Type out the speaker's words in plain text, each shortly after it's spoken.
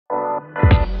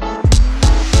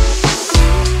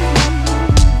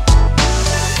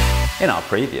In our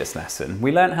previous lesson,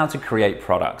 we learned how to create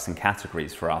products and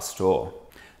categories for our store.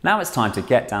 Now it's time to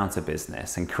get down to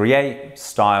business and create,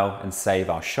 style and save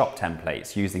our shop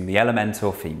templates using the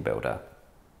Elementor Theme Builder.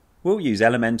 We'll use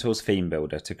Elementor's Theme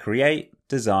Builder to create,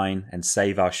 design and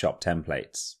save our shop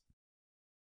templates.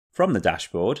 From the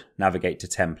dashboard, navigate to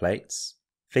Templates,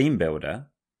 Theme Builder,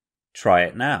 Try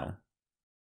It Now.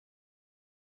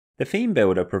 The Theme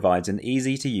Builder provides an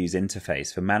easy-to-use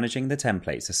interface for managing the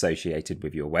templates associated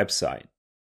with your website.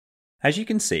 As you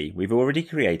can see, we've already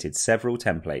created several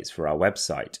templates for our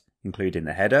website, including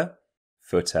the header,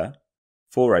 footer,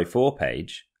 404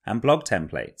 page, and blog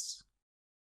templates.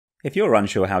 If you're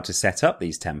unsure how to set up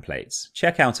these templates,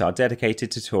 check out our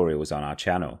dedicated tutorials on our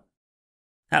channel.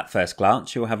 At first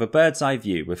glance, you'll have a bird's eye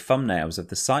view with thumbnails of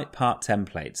the site part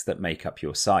templates that make up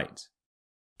your site.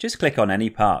 Just click on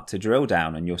any part to drill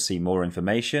down and you'll see more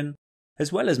information,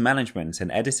 as well as management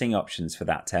and editing options for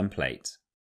that template.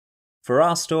 For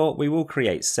our store, we will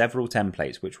create several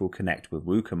templates which will connect with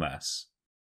WooCommerce.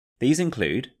 These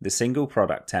include the single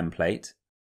product template,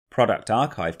 product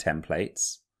archive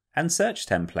templates, and search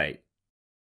template.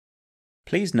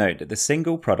 Please note that the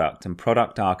single product and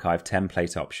product archive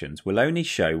template options will only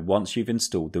show once you've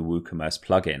installed the WooCommerce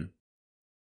plugin.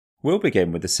 We'll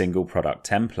begin with the single product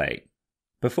template.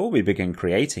 Before we begin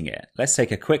creating it, let's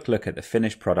take a quick look at the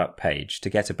finished product page to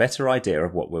get a better idea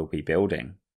of what we'll be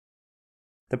building.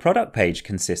 The product page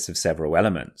consists of several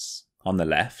elements. On the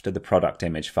left are the product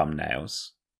image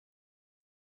thumbnails.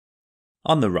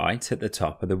 On the right at the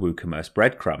top are the WooCommerce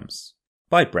breadcrumbs.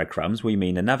 By breadcrumbs we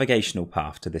mean a navigational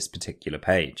path to this particular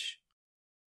page.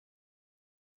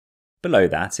 Below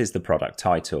that is the product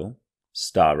title,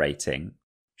 star rating,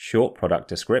 short product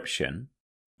description,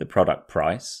 the product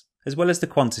price, as well as the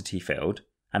quantity field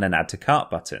and an add to cart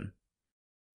button.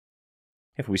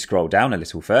 If we scroll down a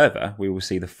little further, we will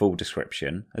see the full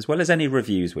description as well as any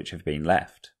reviews which have been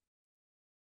left.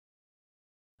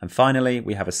 And finally,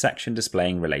 we have a section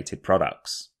displaying related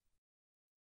products.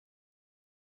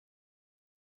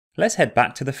 Let's head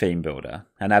back to the Theme Builder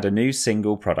and add a new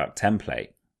single product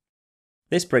template.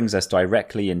 This brings us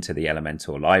directly into the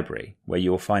Elementor library, where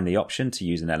you will find the option to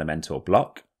use an Elementor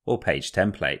block or page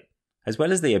template, as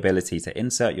well as the ability to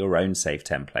insert your own saved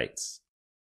templates.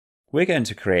 We're going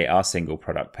to create our single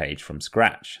product page from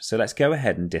scratch, so let's go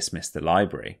ahead and dismiss the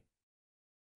library.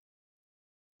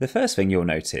 The first thing you'll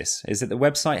notice is that the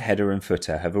website header and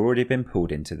footer have already been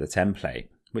pulled into the template,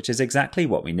 which is exactly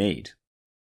what we need.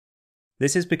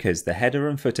 This is because the header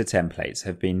and footer templates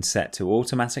have been set to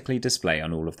automatically display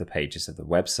on all of the pages of the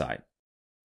website.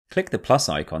 Click the plus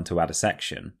icon to add a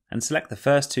section and select the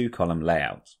first two column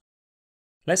layout.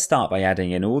 Let's start by adding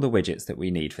in all the widgets that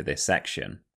we need for this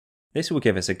section. This will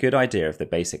give us a good idea of the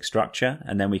basic structure,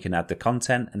 and then we can add the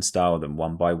content and style them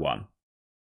one by one.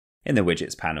 In the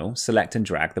widgets panel, select and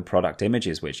drag the product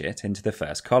images widget into the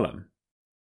first column.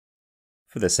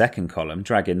 For the second column,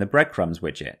 drag in the breadcrumbs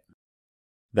widget,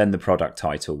 then the product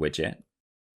title widget,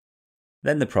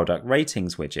 then the product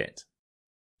ratings widget.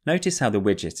 Notice how the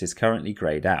widget is currently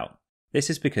greyed out.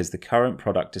 This is because the current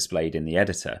product displayed in the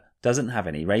editor doesn't have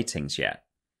any ratings yet.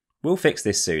 We'll fix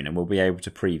this soon and we'll be able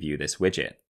to preview this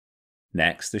widget.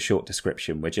 Next, the short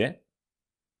description widget.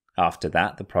 After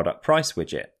that, the product price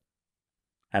widget.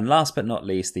 And last but not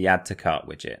least, the add to cart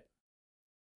widget.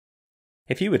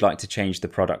 If you would like to change the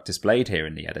product displayed here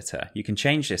in the editor, you can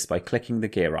change this by clicking the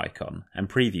gear icon and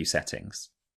preview settings.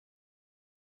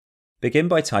 Begin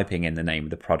by typing in the name of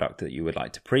the product that you would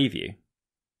like to preview.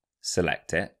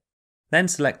 Select it, then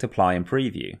select apply and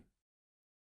preview.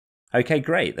 Okay,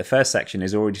 great, the first section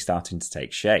is already starting to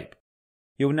take shape.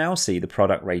 You'll now see the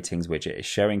product ratings widget is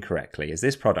showing correctly as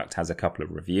this product has a couple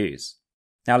of reviews.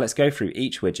 Now let's go through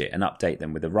each widget and update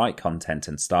them with the right content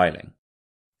and styling.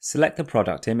 Select the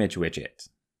product image widget.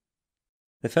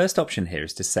 The first option here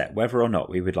is to set whether or not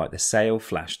we would like the sale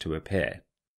flash to appear.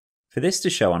 For this to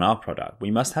show on our product,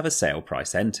 we must have a sale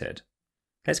price entered.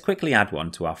 Let's quickly add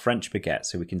one to our French baguette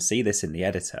so we can see this in the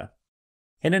editor.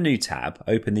 In a new tab,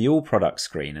 open the All Products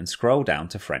screen and scroll down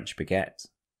to French baguette.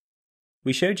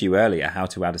 We showed you earlier how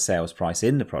to add a sales price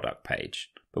in the product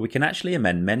page, but we can actually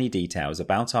amend many details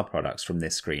about our products from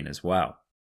this screen as well.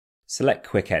 Select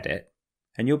Quick Edit,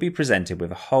 and you'll be presented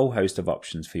with a whole host of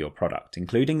options for your product,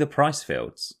 including the price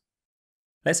fields.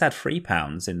 Let's add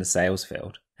 £3 in the sales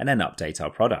field, and then update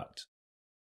our product.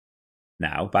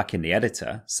 Now, back in the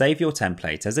editor, save your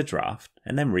template as a draft,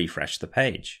 and then refresh the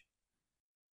page.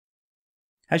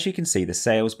 As you can see, the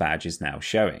sales badge is now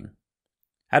showing.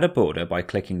 Add a border by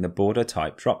clicking the border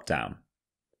type drop-down.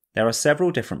 There are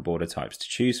several different border types to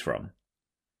choose from.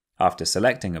 After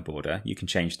selecting a border, you can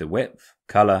change the width,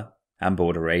 colour, and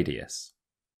border radius.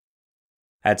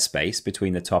 Add space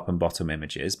between the top and bottom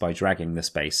images by dragging the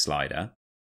space slider,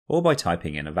 or by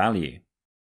typing in a value.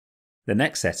 The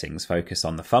next settings focus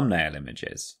on the thumbnail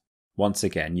images. Once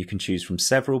again, you can choose from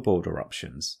several border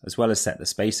options, as well as set the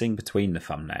spacing between the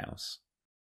thumbnails.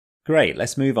 Great,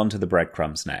 let's move on to the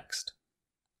breadcrumbs next.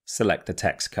 Select the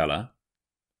text color,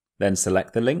 then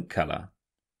select the link color.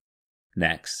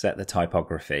 Next, set the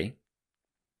typography.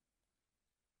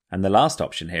 And the last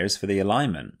option here is for the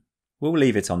alignment. We'll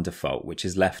leave it on default, which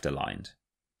is left aligned.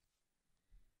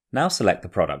 Now select the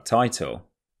product title.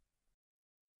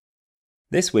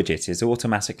 This widget is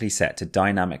automatically set to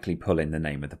dynamically pull in the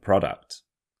name of the product.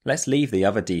 Let's leave the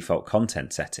other default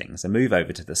content settings and move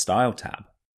over to the Style tab.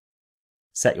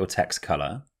 Set your text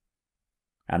color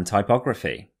and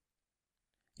typography.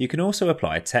 You can also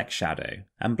apply a text shadow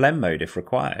and blend mode if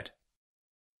required.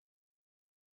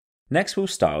 Next, we'll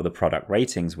style the product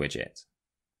ratings widget.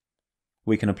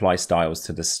 We can apply styles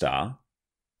to the star,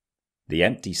 the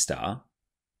empty star,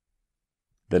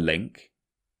 the link,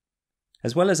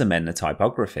 as well as amend the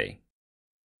typography.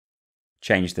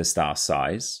 Change the star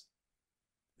size,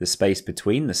 the space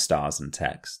between the stars and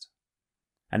text,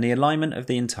 and the alignment of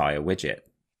the entire widget.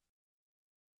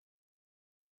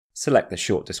 Select the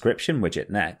short description widget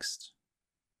next.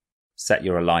 Set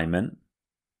your alignment,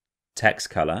 text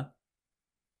color,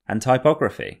 and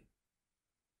typography.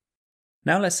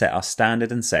 Now let's set our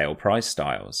standard and sale price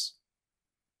styles.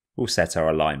 We'll set our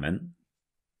alignment,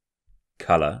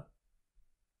 color,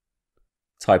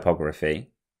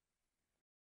 typography,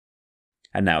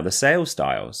 and now the sales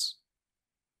styles.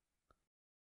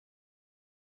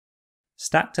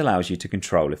 Stacked allows you to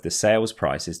control if the sales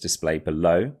price is displayed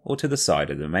below or to the side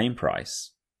of the main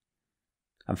price.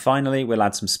 And finally, we'll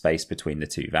add some space between the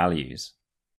two values.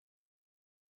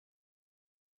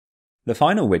 The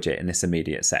final widget in this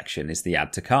immediate section is the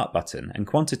Add to Cart button and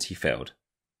quantity field.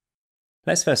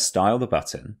 Let's first style the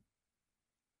button.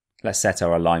 Let's set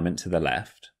our alignment to the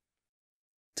left,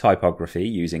 typography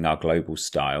using our global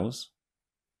styles,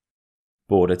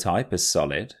 border type as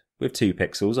solid with 2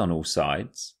 pixels on all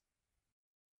sides.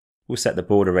 We'll set the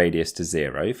border radius to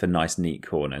 0 for nice neat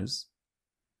corners,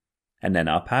 and then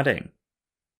our padding.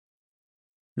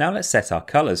 Now let's set our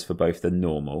colours for both the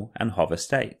normal and hover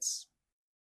states.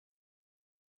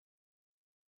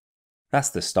 That's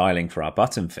the styling for our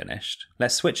button finished.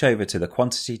 Let's switch over to the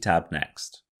quantity tab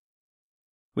next.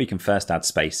 We can first add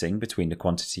spacing between the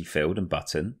quantity field and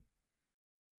button,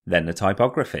 then the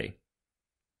typography.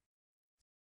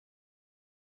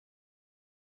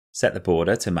 Set the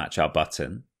border to match our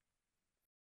button,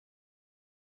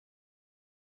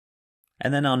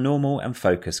 and then our normal and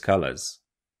focus colours.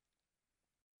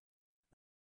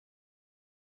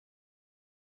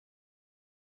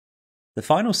 The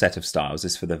final set of styles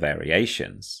is for the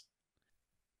variations.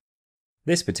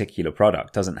 This particular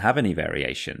product doesn't have any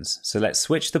variations, so let's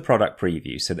switch the product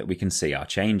preview so that we can see our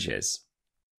changes.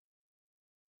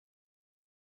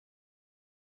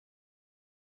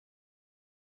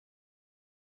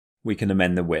 We can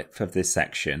amend the width of this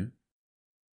section,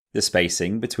 the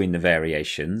spacing between the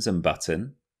variations and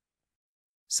button,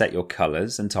 set your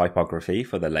colours and typography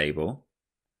for the label,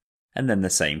 and then the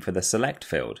same for the select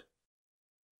field.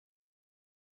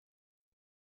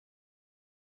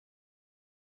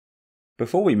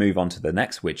 Before we move on to the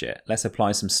next widget, let's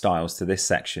apply some styles to this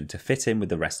section to fit in with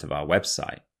the rest of our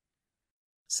website.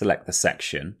 Select the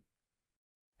section,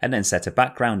 and then set a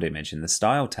background image in the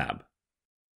Style tab.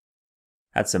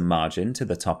 Add some margin to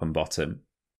the top and bottom,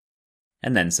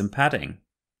 and then some padding.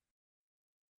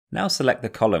 Now select the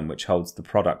column which holds the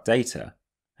product data,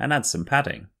 and add some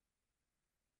padding.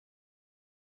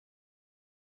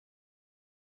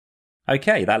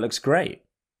 Okay, that looks great.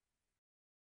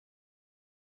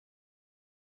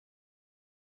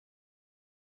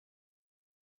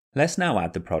 Let's now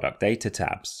add the product data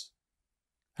tabs.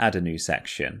 Add a new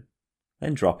section,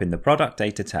 then drop in the product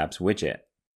data tabs widget.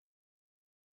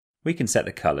 We can set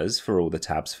the colours for all the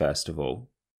tabs first of all.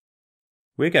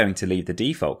 We're going to leave the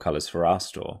default colours for our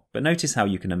store, but notice how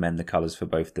you can amend the colours for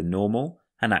both the normal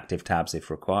and active tabs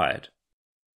if required.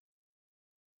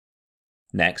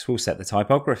 Next, we'll set the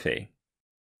typography.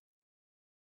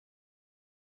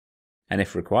 And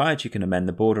if required, you can amend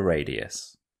the border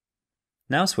radius.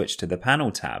 Now switch to the Panel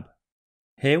tab.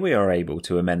 Here we are able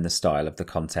to amend the style of the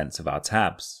contents of our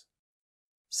tabs.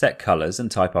 Set colours and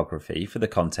typography for the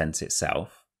content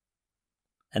itself,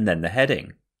 and then the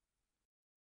heading.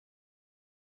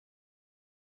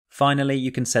 Finally,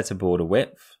 you can set a border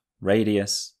width,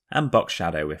 radius, and box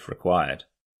shadow if required.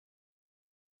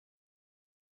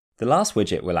 The last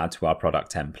widget we'll add to our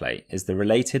product template is the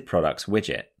Related Products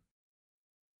widget.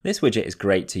 This widget is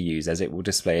great to use as it will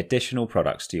display additional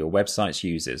products to your website's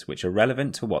users which are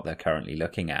relevant to what they're currently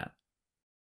looking at.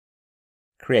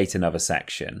 Create another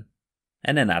section,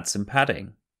 and then add some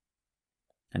padding,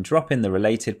 and drop in the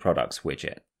Related Products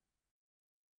widget.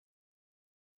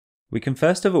 We can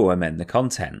first of all amend the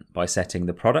content by setting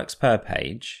the products per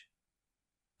page,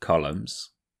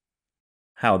 columns,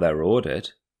 how they're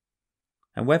ordered,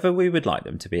 and whether we would like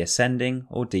them to be ascending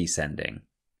or descending.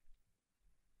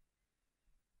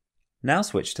 Now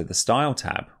switch to the Style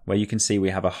tab, where you can see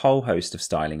we have a whole host of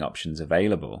styling options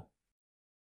available.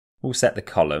 We'll set the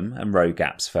column and row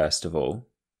gaps first of all,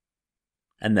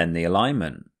 and then the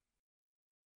alignment.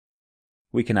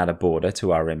 We can add a border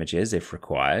to our images if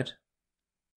required,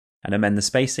 and amend the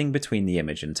spacing between the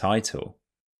image and title.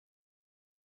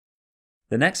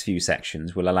 The next few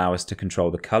sections will allow us to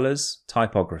control the colours,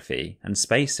 typography, and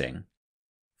spacing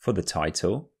for the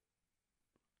title,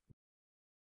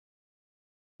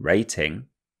 rating,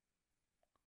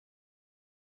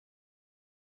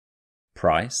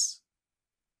 price,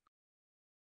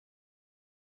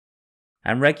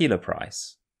 and regular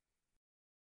price.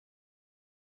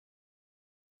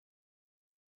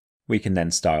 We can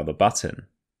then style the button.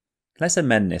 Let's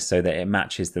amend this so that it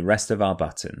matches the rest of our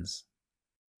buttons.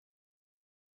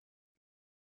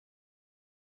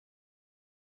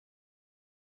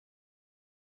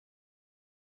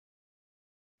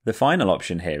 The final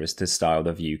option here is to style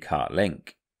the View Cart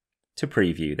link. To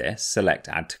preview this, select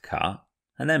Add to Cart,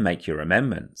 and then make your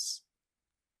amendments.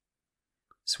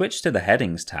 Switch to the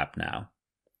Headings tab now.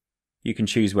 You can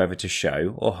choose whether to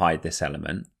show or hide this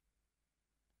element.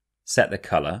 Set the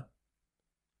colour,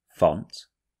 font,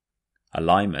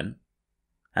 alignment,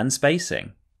 and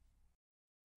spacing.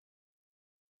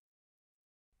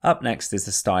 Up next is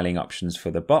the styling options for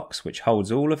the box, which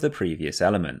holds all of the previous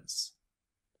elements.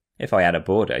 If I add a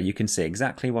border, you can see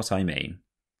exactly what I mean.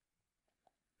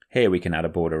 Here we can add a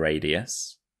border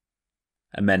radius,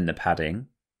 amend the padding,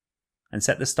 and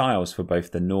set the styles for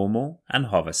both the normal and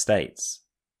hover states.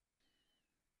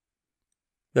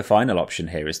 The final option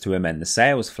here is to amend the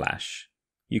sales flash.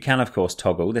 You can of course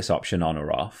toggle this option on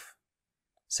or off,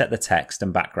 set the text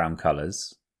and background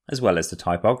colours, as well as the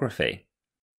typography.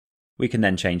 We can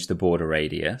then change the border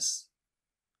radius,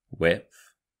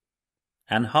 width,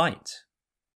 and height.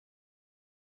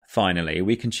 Finally,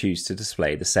 we can choose to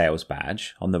display the sales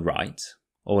badge on the right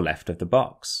or left of the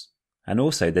box, and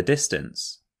also the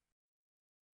distance.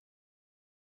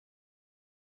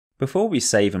 Before we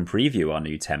save and preview our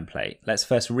new template, let's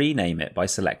first rename it by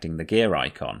selecting the gear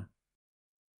icon.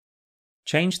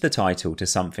 Change the title to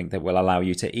something that will allow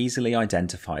you to easily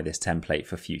identify this template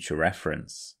for future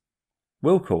reference.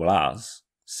 We'll call ours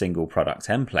Single Product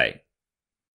Template.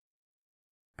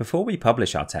 Before we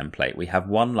publish our template, we have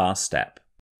one last step.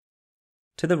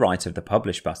 To the right of the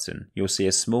Publish button, you'll see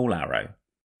a small arrow.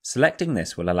 Selecting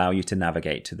this will allow you to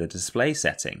navigate to the display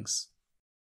settings.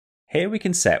 Here we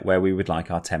can set where we would like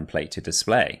our template to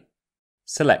display.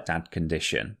 Select Add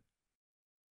Condition.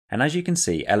 And as you can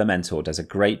see, Elementor does a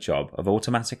great job of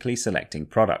automatically selecting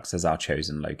products as our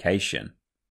chosen location.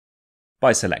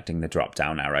 By selecting the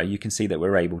drop-down arrow, you can see that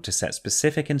we're able to set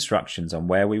specific instructions on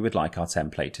where we would like our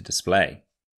template to display.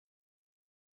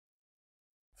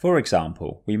 For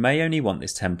example, we may only want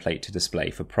this template to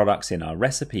display for products in our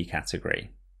recipe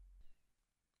category.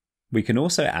 We can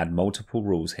also add multiple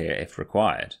rules here if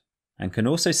required, and can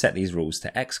also set these rules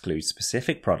to exclude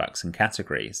specific products and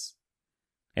categories.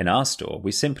 In our store,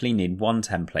 we simply need one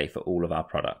template for all of our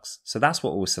products, so that's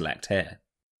what we'll select here.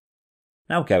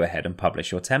 Now go ahead and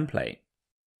publish your template.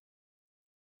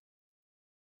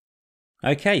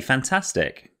 Okay,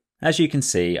 fantastic! As you can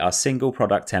see, our single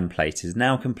product template is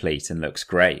now complete and looks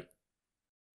great.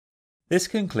 This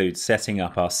concludes setting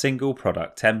up our single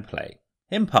product template.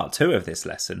 In part 2 of this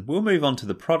lesson, we'll move on to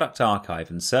the product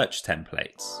archive and search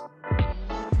templates.